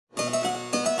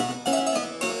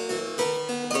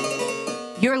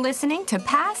You're listening to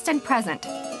Past and Present,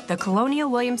 the Colonial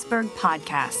Williamsburg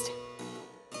podcast.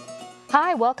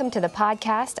 Hi, welcome to the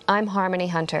podcast. I'm Harmony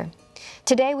Hunter.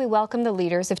 Today we welcome the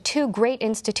leaders of two great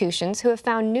institutions who have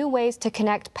found new ways to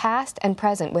connect past and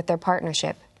present with their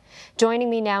partnership.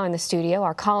 Joining me now in the studio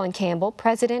are Colin Campbell,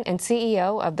 President and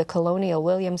CEO of the Colonial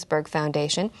Williamsburg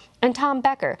Foundation, and Tom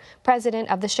Becker, President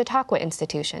of the Chautauqua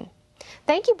Institution.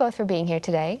 Thank you both for being here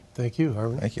today. Thank you,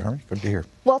 Harmony. Thank you, Harmony. Good to be here.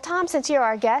 Well, Tom, since you're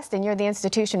our guest and you're the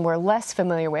institution we're less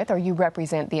familiar with, or you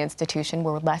represent the institution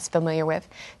we're less familiar with,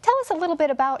 tell us a little bit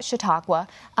about Chautauqua,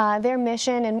 their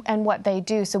mission and what they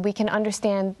do, so we can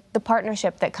understand the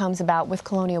partnership that comes about with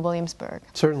Colonial Williamsburg.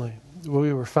 Certainly.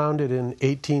 We were founded in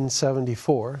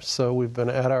 1874, so we've been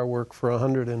at our work for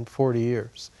 140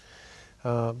 years.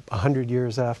 100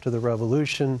 years after the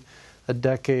Revolution, a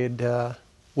decade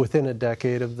within a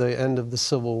decade of the end of the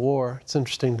Civil War. It's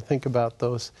interesting to think about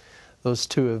those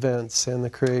two events and the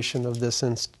creation of this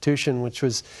institution, which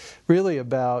was really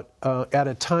about at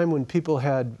a time when people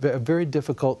had a very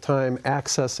difficult time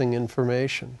accessing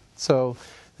information. So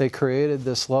they created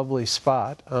this lovely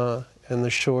spot in the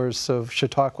shores of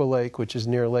Chautauqua Lake, which is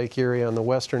near Lake Erie on the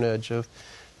western edge of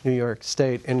New York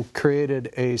State, and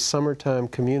created a summertime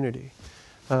community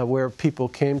where people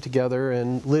came together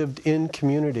and lived in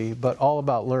community, but all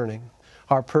about learning.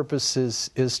 Our purpose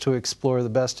is to explore the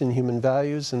best in human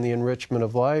values and the enrichment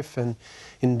of life, and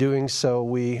in doing so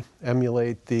we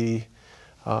emulate the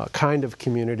kind of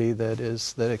community that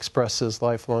expresses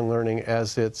lifelong learning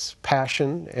as its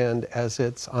passion and as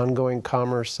its ongoing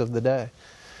commerce of the day.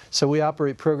 So we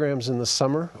operate programs in the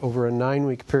summer over a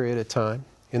 9-week period of time.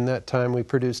 In that time, we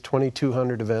produce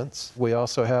 2,200 events. We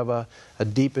also have a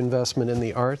deep investment in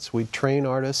the arts. We train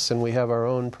artists, and we have our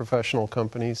own professional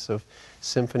companies of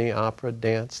symphony, opera,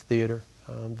 dance, theater,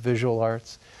 visual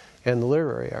arts, and the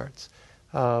literary arts.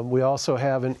 We also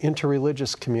have an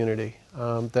interreligious community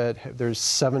there's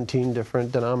 17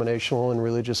 different denominational and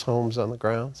religious homes on the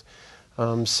grounds.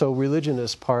 So religion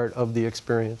is part of the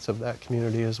experience of that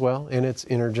community as well, and it's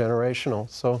intergenerational.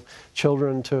 So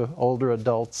children to older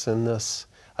adults in this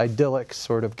idyllic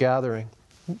sort of gathering.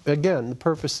 Again, the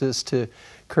purpose is to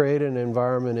create an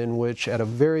environment in which, at a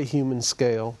very human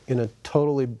scale, in a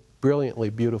totally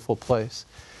brilliantly beautiful place,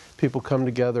 people come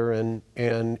together and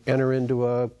enter into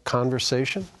a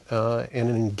conversation and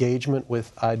an engagement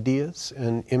with ideas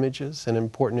and images and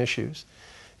important issues,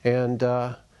 and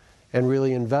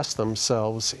really invest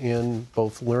themselves in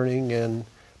both learning and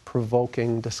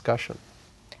provoking discussion.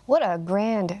 What a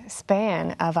grand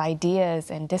span of ideas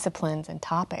and disciplines and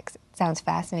topics. It sounds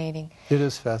fascinating. It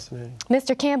is fascinating.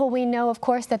 Mr. Campbell, we know, of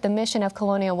course, that the mission of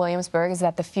Colonial Williamsburg is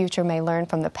that the future may learn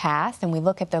from the past, and we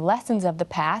look at the lessons of the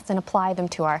past and apply them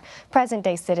to our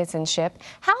present-day citizenship.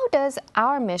 How does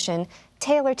our mission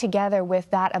tailor together with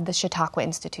that of the Chautauqua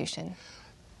Institution?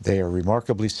 They are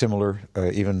remarkably similar,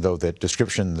 even though that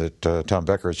description that Tom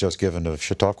Becker has just given of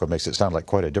Chautauqua makes it sound like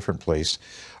quite a different place.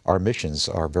 Our missions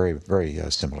are very, very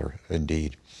similar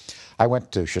indeed. I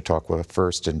went to Chautauqua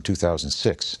first in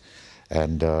 2006,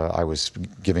 and I was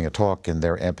giving a talk in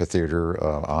their amphitheater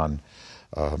on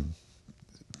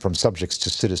From Subjects to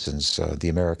Citizens, the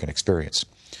American Experience,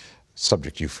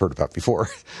 subject you've heard about before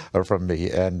from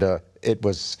me, and it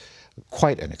was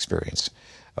quite an experience.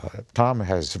 Tom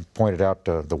has pointed out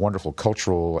the wonderful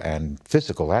cultural and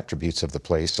physical attributes of the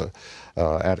place,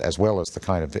 as well as the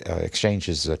kind of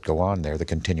exchanges that go on there, the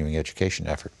continuing education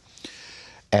effort.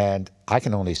 And I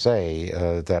can only say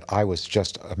that I was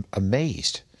just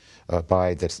amazed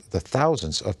by the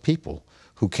thousands of people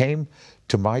who came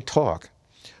to my talk,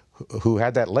 who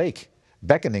had that lake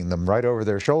beckoning them right over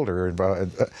their shoulder,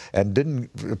 and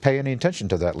didn't pay any attention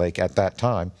to that lake at that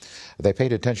time. They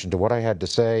paid attention to what I had to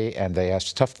say, and they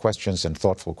asked tough questions and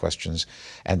thoughtful questions,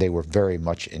 and they were very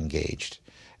much engaged.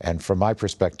 And from my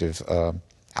perspective,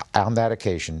 on that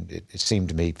occasion, it seemed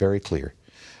to me very clear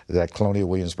that Colonial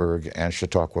Williamsburg and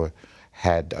Chautauqua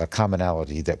had a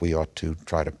commonality that we ought to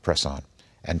try to press on.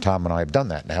 And Tom and I have done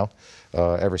that now,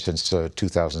 ever since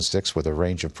 2006, with a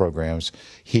range of programs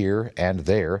here and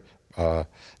there,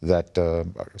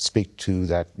 that speak to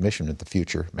that mission that the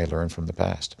future may learn from the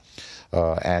past.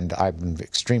 And I've been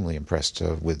extremely impressed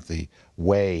with the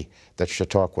way that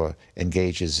Chautauqua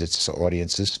engages its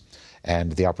audiences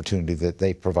and the opportunity that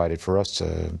they provided for us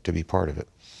to be part of it.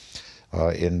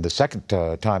 In the second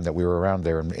time that we were around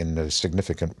there in a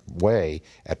significant way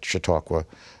at Chautauqua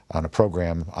on a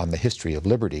program on the history of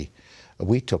liberty,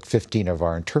 we took 15 of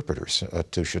our interpreters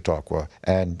to Chautauqua,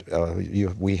 and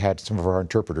we had some of our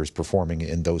interpreters performing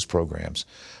in those programs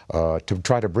to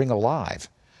try to bring alive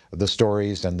the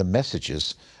stories and the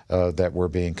messages that were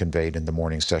being conveyed in the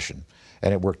morning session.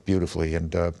 And it worked beautifully.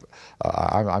 And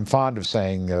I'm fond of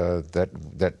saying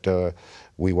that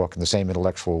we walk in the same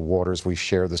intellectual waters. We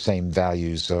share the same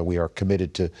values. We are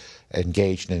committed to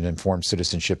engaged and informed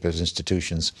citizenship as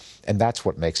institutions, and that's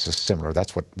what makes us similar.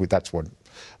 That's what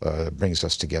brings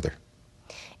us together.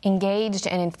 Engaged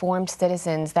and informed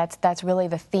citizens. That's really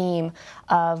the theme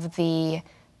of the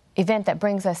event that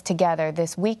brings us together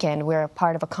this weekend. We're a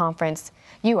part of a conference.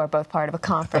 You are both part of a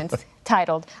conference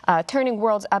titled Turning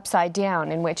Worlds Upside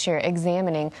Down, in which you're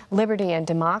examining liberty and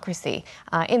democracy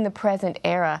in the present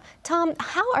era. Tom,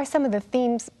 how are some of the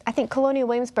themes? I think Colonial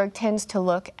Williamsburg tends to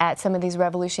look at some of these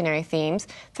revolutionary themes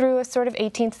through a sort of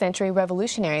 18th century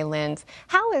revolutionary lens.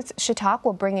 How is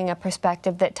Chautauqua bringing a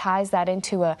perspective that ties that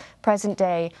into a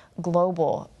present-day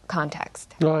global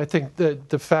context? Well, I think that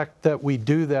the fact that we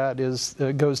do that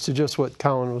goes to just what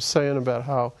Colin was saying about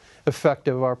how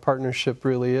effective our partnership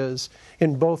really is.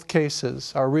 In both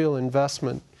cases, our real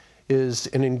investment is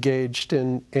in engaged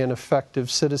and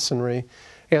effective citizenry,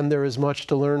 and there is much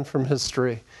to learn from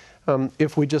history.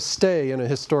 If we just stay in a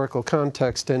historical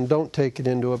context and don't take it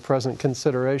into a present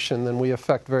consideration, then we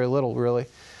affect very little, really,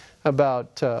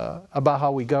 about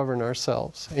how we govern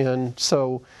ourselves. And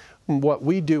so what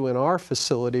we do in our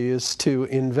facility is to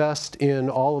invest in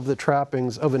all of the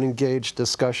trappings of an engaged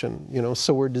discussion.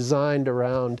 So we're designed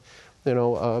around,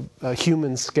 a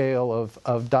human scale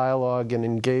of dialogue and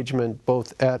engagement,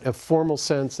 both at a formal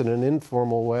sense and an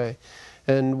informal way.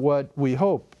 And what we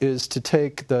hope is to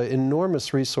take the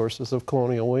enormous resources of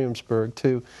Colonial Williamsburg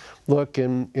to look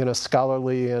in a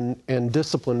scholarly and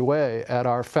disciplined way at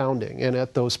our founding and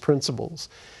at those principles,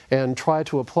 and try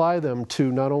to apply them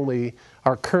to not only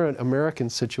our current American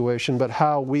situation, but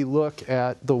how we look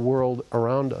at the world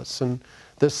around us. And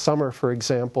this summer, for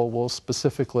example, we'll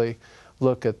specifically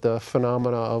look at the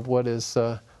phenomena of what is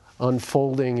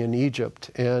unfolding in Egypt,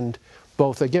 and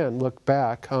both, again, look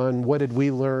back on what did we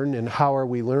learn and how are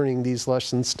we learning these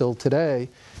lessons still today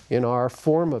in our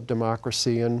form of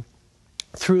democracy, and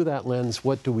through that lens,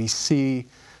 what do we see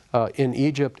in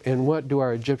Egypt, and what do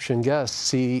our Egyptian guests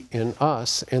see in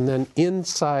us? And then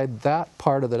inside that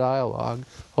part of the dialogue,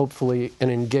 hopefully an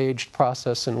engaged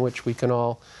process in which we can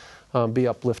all be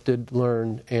uplifted,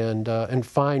 learn, and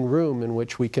find room in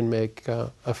which we can make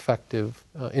effective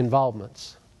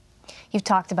involvements. You've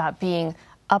talked about being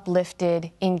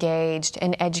uplifted, engaged,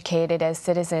 and educated as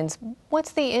citizens.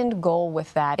 What's the end goal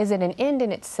with that? Is it an end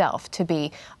in itself to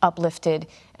be uplifted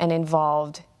and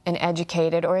involved and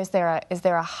educated, or is there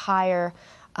a higher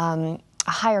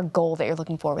goal that you're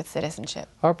looking for with citizenship?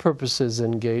 Our purpose is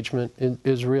engagement,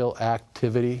 is real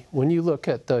activity. When you look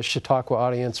at the Chautauqua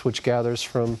audience, which gathers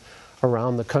from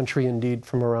around the country, indeed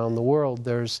from around the world,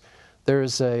 there's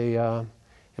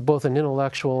both an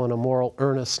intellectual and a moral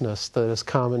earnestness that is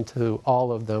common to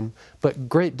all of them, but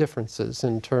great differences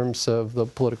in terms of the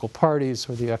political parties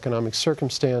or the economic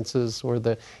circumstances or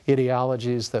the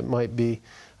ideologies that might be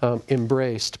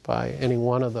embraced by any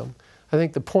one of them. I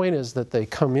think the point is that they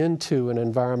come into an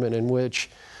environment in which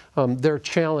they're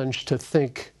challenged to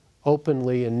think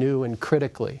openly and new and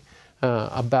critically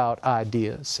about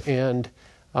ideas. And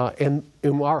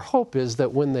our hope is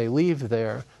that when they leave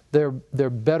there, they're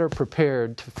better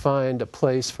prepared to find a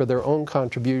place for their own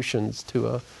contributions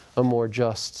to a more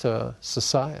just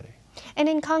society. And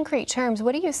in concrete terms,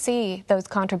 what do you see those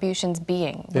contributions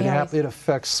being? It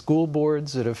affects school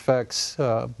boards, it affects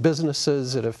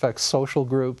businesses, it affects social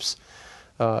groups.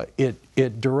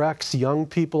 It directs young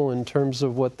people in terms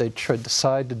of what they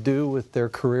decide to do with their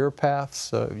career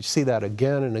paths. You see that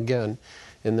again and again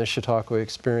in the Chautauqua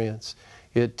experience.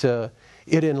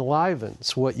 It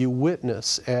enlivens what you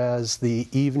witness as the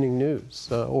evening news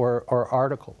or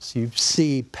articles. You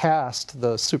see past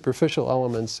the superficial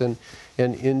elements and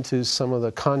into some of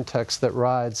the context that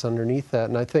rides underneath that.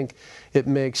 And I think it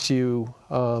makes you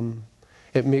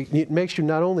it makes you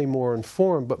not only more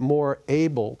informed, but more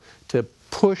able to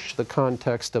push the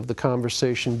context of the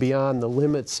conversation beyond the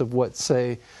limits of what,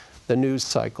 say, the news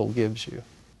cycle gives you.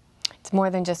 It's more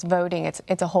than just voting.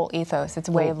 It's a whole ethos. It's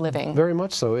a way of living. Very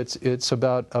much so. It's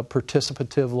about a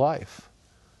participative life.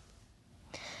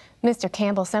 Mr.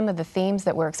 Campbell, some of the themes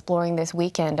that we're exploring this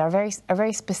weekend are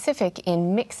very specific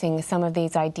in mixing some of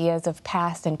these ideas of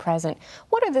past and present.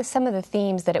 What are some of the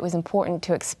themes that it was important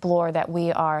to explore that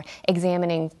we are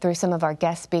examining through some of our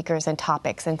guest speakers and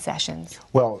topics and sessions?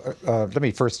 Well, let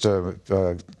me first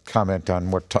comment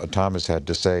on what Tom has had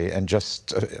to say and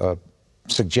just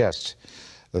suggest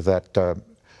that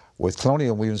with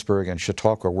Colonial Williamsburg and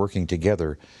Chautauqua working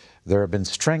together, there have been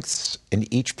strengths in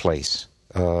each place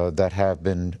that have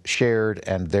been shared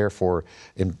and therefore,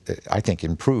 I think,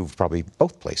 improved probably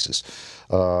both places.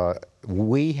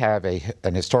 We have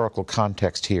an historical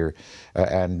context here,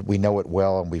 and we know it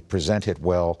well, and we present it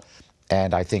well,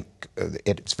 and I think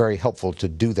it's very helpful to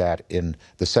do that in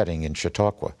the setting in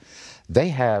Chautauqua. They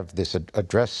have this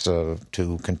address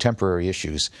to contemporary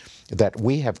issues that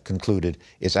we have concluded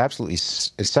is absolutely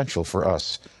essential for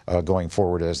us going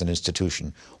forward as an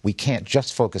institution. We can't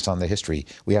just focus on the history.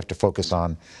 We have to focus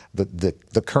on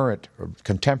the current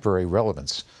contemporary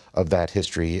relevance of that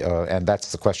history, and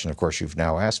that's the question, of course, you've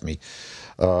now asked me.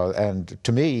 And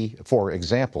to me, for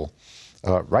example,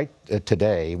 right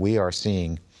today we are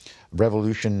seeing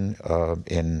revolution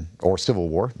or civil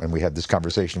war, and we had this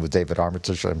conversation with David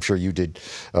Armitage, I'm sure you did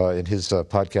in his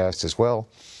podcast as well.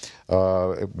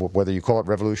 Whether you call it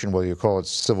revolution, whether you call it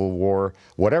civil war,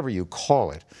 whatever you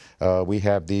call it, we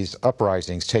have these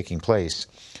uprisings taking place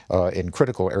in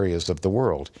critical areas of the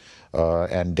world.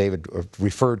 And David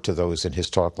referred to those in his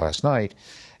talk last night.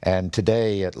 And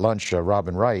today at lunch,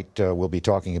 Robin Wright will be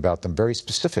talking about them very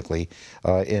specifically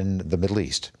in the Middle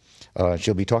East.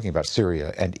 She'll be talking about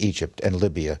Syria and Egypt and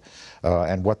Libya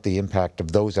and what the impact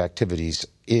of those activities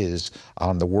is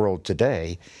on the world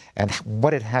today and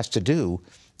what it has to do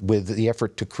with the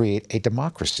effort to create a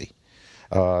democracy.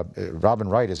 Robin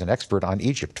Wright is an expert on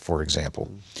Egypt, for example,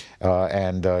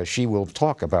 and she will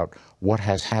talk about what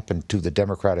has happened to the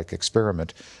democratic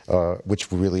experiment, which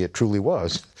really it truly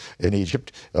was in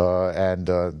Egypt,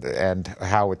 and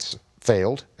how it's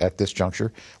failed at this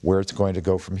juncture, where it's going to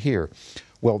go from here.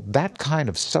 Well, that kind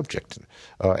of subject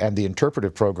and the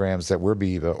interpretive programs that we'll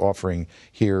be offering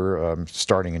here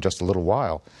starting in just a little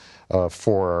while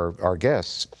for our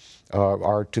guests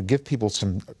are to give people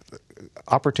some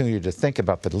opportunity to think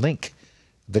about the link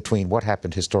between what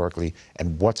happened historically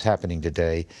and what's happening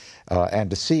today,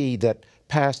 and to see that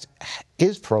past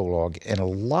is prologue in a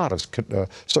lot of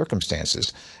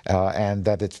circumstances, and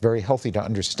that it's very healthy to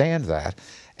understand that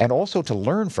and also to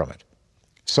learn from it,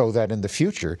 so that in the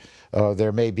future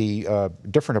there may be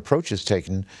different approaches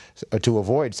taken to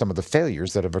avoid some of the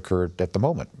failures that have occurred at the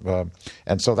moment.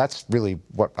 And so that's really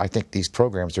what I think these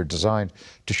programs are designed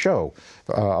to show.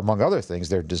 Among other things,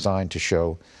 they're designed to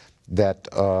show that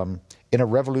in a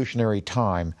revolutionary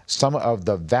time, some of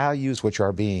the values which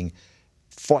are being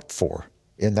fought for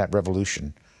in that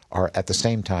revolution are at the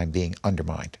same time being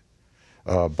undermined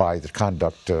by the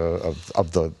conduct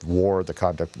of the war,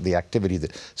 the activity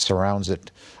that surrounds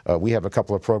it. We have a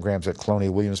couple of programs at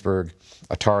Colonial Williamsburg,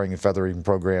 a tarring and feathering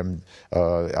program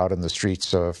out in the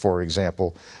streets, for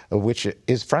example, which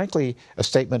is frankly a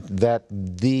statement that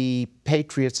the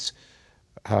patriots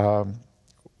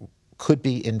could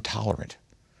be intolerant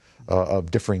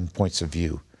of differing points of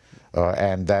view.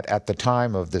 And that at the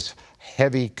time of this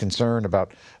heavy concern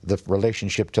about the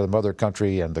relationship to the mother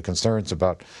country and the concerns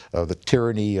about the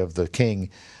tyranny of the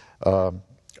king,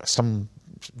 some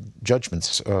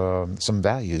judgments, some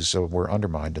values were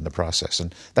undermined in the process.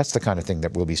 And that's the kind of thing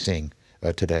that we'll be seeing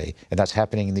today. And that's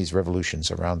happening in these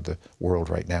revolutions around the world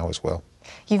right now as well.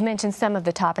 You've mentioned some of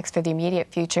the topics for the immediate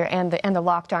future and the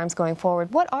locked arms going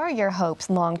forward. What are your hopes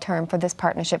long-term for this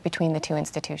partnership between the two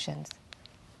institutions?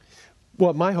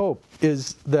 Well, my hope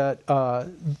is that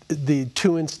the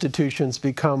two institutions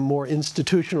become more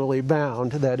institutionally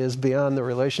bound, that is, beyond the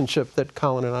relationship that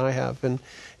Colin and I have, and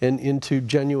into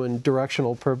genuine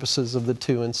directional purposes of the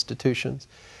two institutions.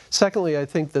 Secondly, I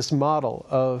think this model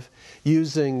of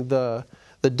using the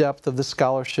depth of the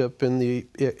scholarship and the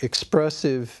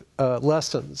expressive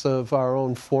lessons of our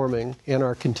own forming and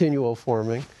our continual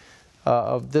forming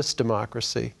of this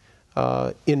democracy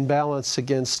in balance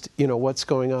against what's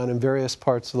going on in various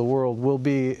parts of the world will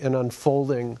be an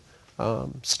unfolding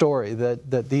story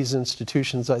that these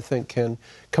institutions, I think, can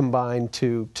combine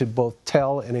to both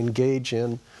tell and engage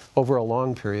in over a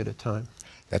long period of time.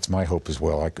 That's my hope as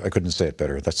well. I couldn't say it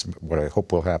better. That's what I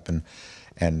hope will happen,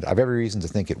 and I've every reason to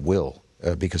think it will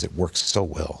because it works so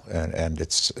well and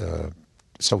it's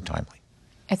so timely.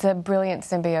 It's a brilliant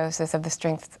symbiosis of the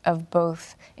strengths of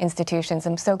both institutions.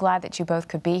 I'm so glad that you both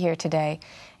could be here today,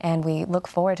 and we look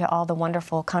forward to all the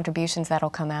wonderful contributions that'll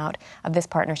come out of this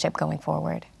partnership going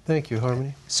forward. Thank you,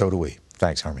 Harmony. So do we.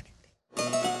 Thanks, Harmony.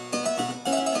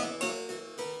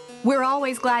 We're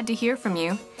always glad to hear from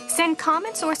you. Send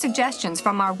comments or suggestions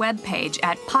from our webpage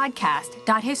at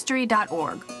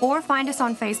podcast.history.org or find us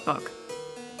on Facebook.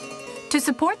 To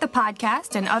support the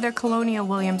podcast and other Colonial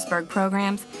Williamsburg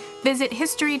programs, visit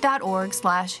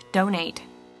history.org/donate.